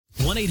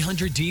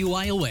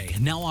1-800-DUI-AWAY,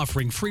 now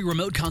offering free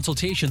remote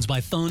consultations by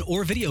phone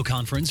or video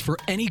conference for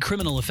any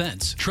criminal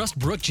offense. Trust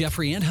Brooke,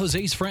 Jeffrey, and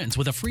Jose's friends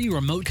with a free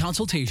remote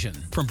consultation.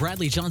 From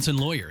Bradley Johnson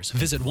Lawyers,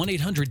 visit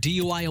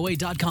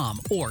 1-800-DUI-AWAY.com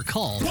or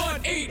call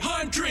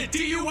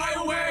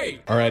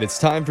 1-800-DUI-AWAY. All right, it's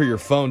time for your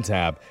phone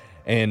tap.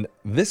 And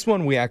this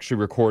one we actually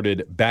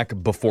recorded back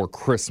before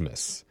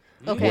Christmas.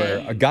 Okay.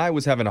 Where a guy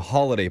was having a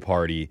holiday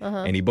party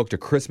and he booked a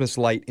Christmas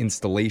light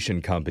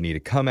installation company to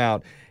come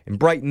out and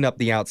brighten up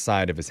the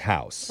outside of his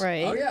house.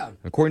 Right. Oh, yeah.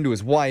 According to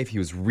his wife, he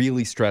was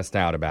really stressed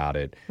out about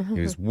it.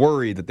 He was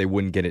worried that they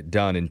wouldn't get it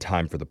done in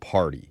time for the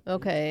party.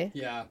 Okay.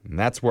 Yeah. And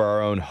that's where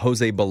our own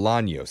Jose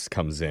Bolaños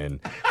comes in.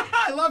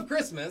 I love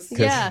Christmas. 'Cause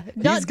Yeah.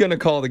 he's going to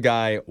call the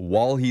guy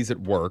while he's at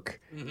work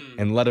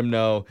and let him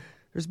know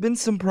there's been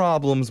some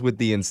problems with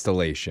the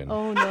installation.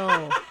 Oh,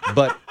 no.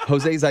 But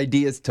Jose's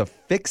ideas to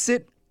fix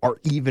it are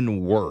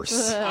even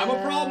worse. I'm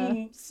a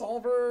problem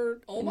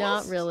solver almost.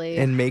 Not really.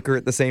 And maker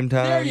at the same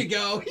time. There you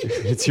go.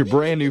 It's your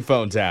brand new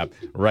phone tap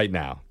right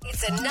now.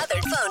 It's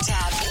another phone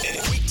tap.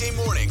 Weekday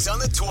mornings on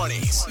the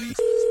 20s.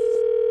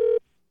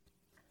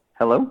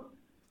 Hello,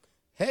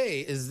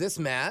 Hey, is this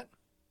Matt?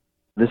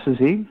 this is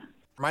he.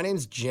 My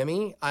name's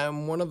Jimmy.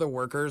 I'm one of the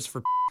workers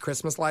for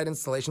Christmas light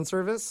installation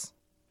service.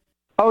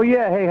 Oh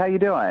yeah, hey, how you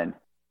doing?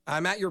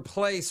 I'm at your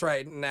place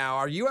right now.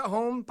 Are you at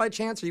home by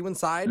chance? Are you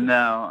inside?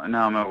 No,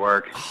 I'm at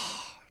work.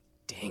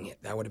 Dang it.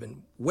 That would have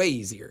been way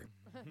easier.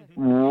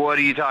 What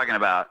are you talking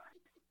about?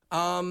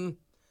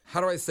 How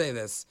do I say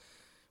this?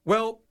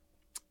 Well,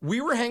 we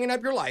were hanging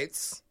up your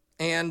lights,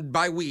 and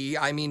by we,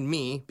 I mean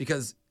me,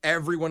 because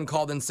everyone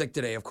called in sick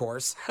today, of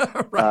course.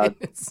 Right?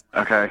 It's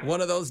Okay.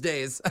 one of those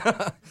days.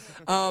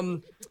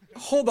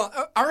 Hold on.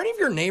 Are any of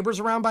your neighbors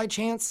around by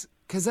chance?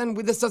 Because then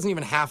this doesn't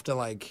even have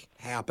to,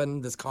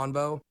 happen, this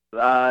convo.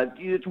 Why don't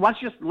you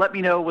just let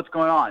me know what's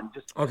going on?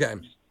 Just Okay.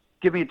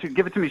 give it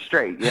to me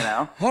straight, you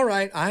know? All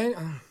right.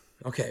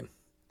 Okay.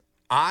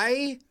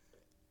 I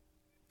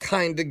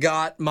kind of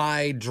got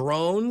my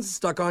drones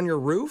stuck on your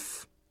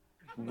roof.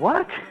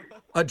 What?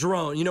 A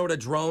drone. You know what a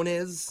drone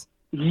is?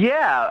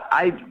 Yeah,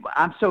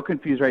 I'm so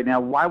confused right now.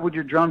 Why would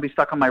your drone be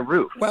stuck on my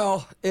roof?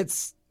 Well,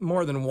 it's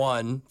more than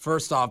one,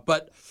 first off,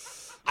 but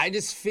I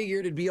just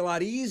figured it'd be a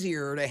lot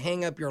easier to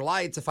hang up your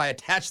lights if I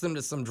attached them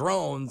to some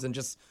drones and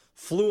just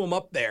flew them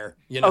up there,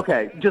 you know?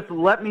 Okay, just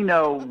let me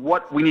know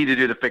what we need to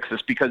do to fix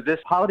this because this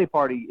holiday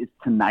party is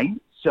tonight.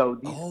 So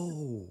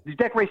these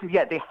decorations,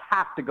 they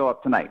have to go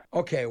up tonight.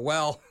 Okay,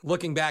 well,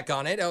 looking back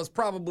on it, it was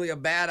probably a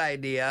bad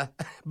idea,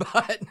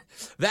 but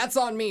that's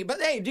on me.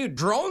 But hey, dude,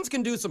 drones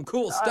can do some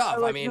cool stuff.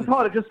 Just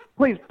hold it. Just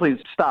please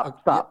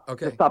stop. yeah,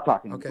 okay. Just stop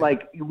talking. Okay.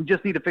 We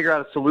just need to figure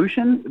out a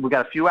solution. We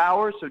got a few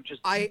hours, so just.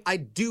 I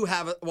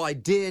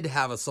did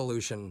have a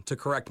solution to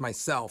correct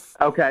myself.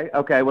 Okay.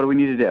 What do we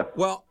need to do?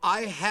 Well,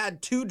 I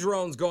had two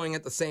drones going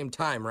at the same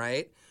time,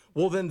 right?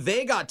 Well, then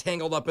they got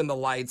tangled up in the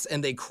lights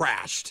and they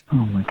crashed. Oh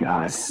my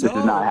God, this is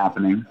not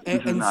happening.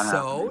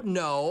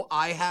 No,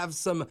 I have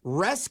some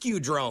rescue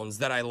drones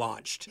that I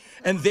launched.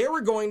 And they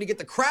were going to get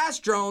the crash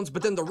drones,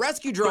 but then the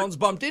rescue drones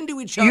bumped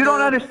into each other. You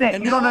don't understand.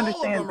 And You don't now all of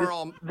understand. them are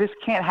all- This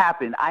can't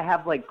happen. I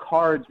have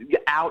cards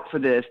out for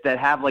this that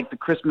have the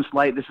Christmas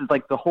light. This is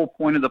the whole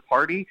point of the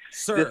party.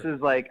 Sir, this is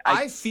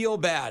I feel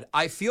bad.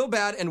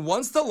 And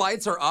once the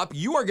lights are up,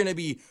 you are going to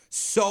be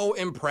so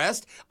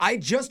impressed. I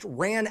just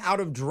ran out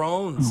of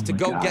drones to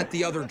go get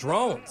the other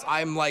drones.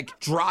 I'm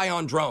dry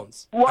on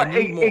drones. What I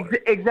need more.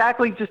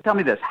 exactly? Just tell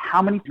me this.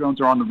 How many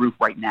drones are on the roof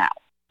right now?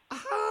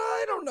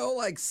 I don't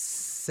know,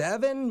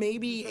 7,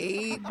 maybe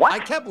 8. What? I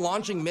kept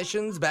launching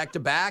missions back to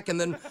back, and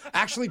then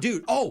actually,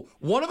 dude,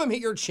 one of them hit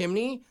your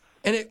chimney,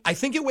 and I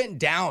think it went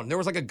down. There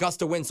was a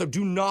gust of wind, so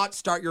do not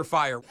start your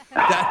fire.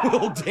 That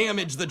will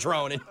damage the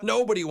drone, and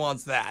nobody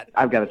wants that.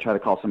 I've got to try to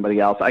call somebody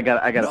else. I got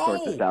to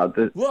sort this out.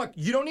 Look,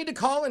 you don't need to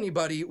call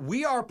anybody.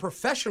 We are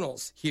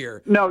professionals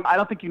here. No, I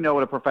don't think you know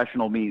what a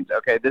professional means,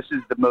 okay? This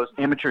is the most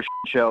amateur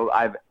show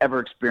I've ever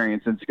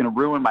experienced, and it's going to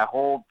ruin my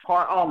whole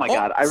part. Oh, my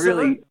God.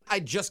 I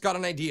just got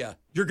an idea.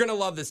 You're going to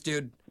love this,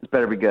 dude. This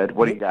better be good.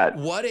 What do you got?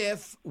 What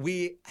if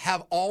we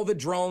have all the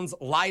drones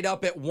light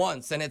up at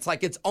once, and it's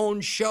its own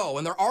show,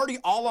 and they're already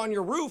all on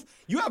your roof?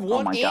 You have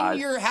one my in God.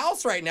 your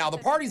house right now. The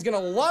party's going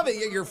to love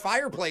it. Your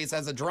fireplace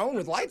has a drone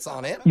with lights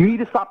on it. You need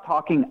to stop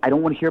talking. I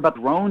don't want to hear about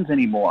drones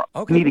anymore.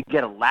 Okay. You need to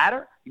get a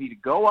ladder. You need to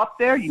go up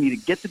there. You need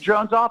to get the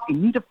drones off. You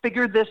need to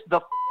figure this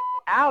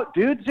out,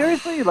 dude.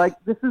 Seriously,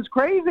 this is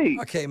crazy.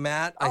 Okay,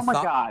 Matt, Oh, my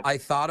God. I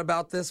thought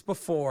about this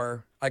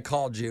before I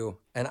called you,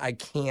 and I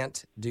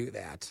can't do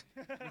that.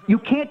 You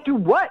can't do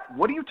what?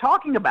 What are you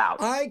talking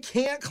about? I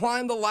can't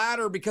climb the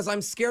ladder because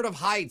I'm scared of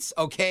heights,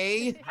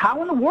 okay?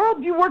 How in the world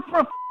do you work for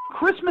a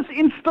Christmas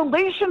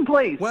installation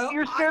place. Well,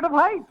 You're scared of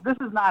heights. This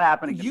is not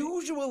happening to me.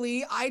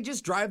 Usually, I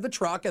just drive the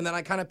truck and then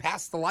I kind of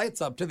pass the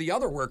lights up to the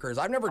other workers.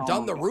 I've never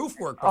done the roof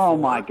work before. Oh,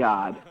 my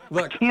God.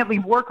 Look. I can't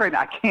leave work right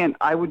now. I can't.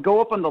 I would go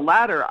up on the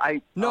ladder.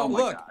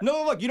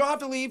 Look. You don't have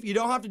to leave. You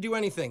don't have to do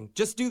anything.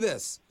 Just do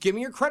this. Give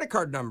me your credit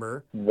card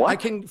number. What? I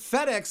can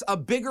FedEx a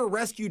bigger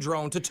rescue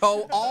drone to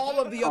tow all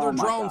of the other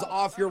drones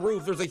off your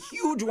roof. There's a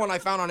huge one I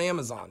found on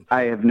Amazon.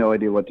 I have no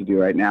idea what to do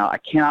right now. I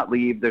cannot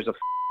leave. There's a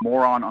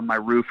moron on my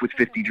roof with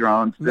 50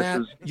 drones.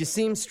 Matt, you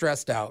seem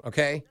stressed out,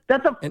 okay?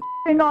 That's a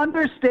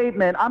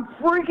understatement. I'm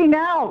freaking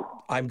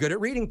out. I'm good at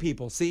reading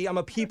people. See, I'm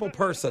a people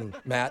person,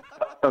 Matt.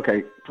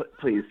 Okay,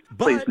 please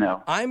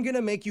no. I'm going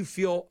to make you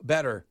feel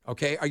better,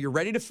 okay? Are you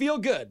ready to feel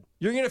good?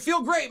 You're going to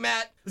feel great,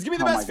 Matt. It's going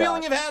to be the best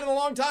feeling you've had in a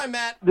long time,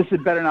 Matt. This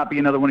had better not be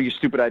another one of your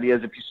stupid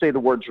ideas. If you say the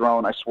word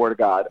drone, I swear to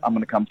God, I'm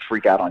going to come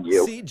freak out on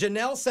you. See,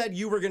 Janelle said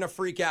you were going to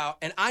freak out,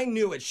 and I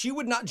knew it. She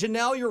would not,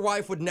 Janelle, your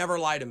wife, would never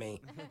lie to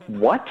me.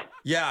 What?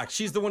 Yeah,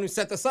 she's the one who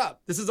set this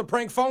up. This is a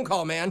prank phone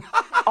call, man.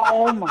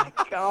 Oh, my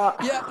God.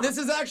 Yeah, this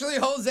is actually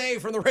Jose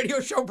from the radio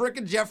show Brooke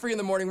and Jeffrey in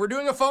the Morning. We're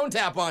doing a phone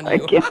tap on you. I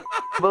can't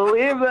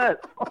believe it.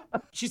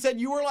 She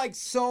said you were like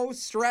so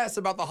stressed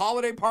about the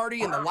holiday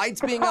party and the lights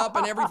being up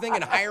and everything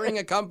and hiring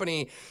a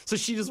company. So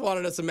she just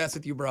wanted us to mess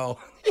with you, bro.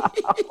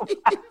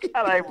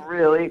 And I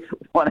really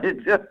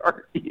wanted to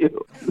hurt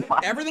you.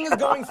 Everything is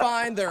going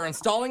fine. They're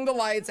installing the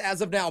lights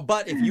as of now.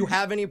 But if you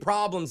have any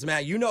problems,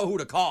 Matt, you know who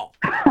to call.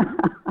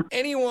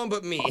 Anyone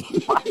but me.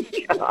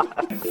 Wake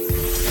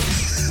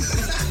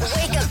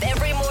up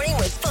every morning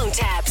with phone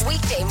taps.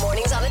 Weekday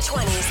mornings on the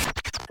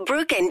 20s.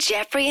 Brooke and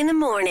Jeffrey in the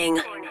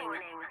morning.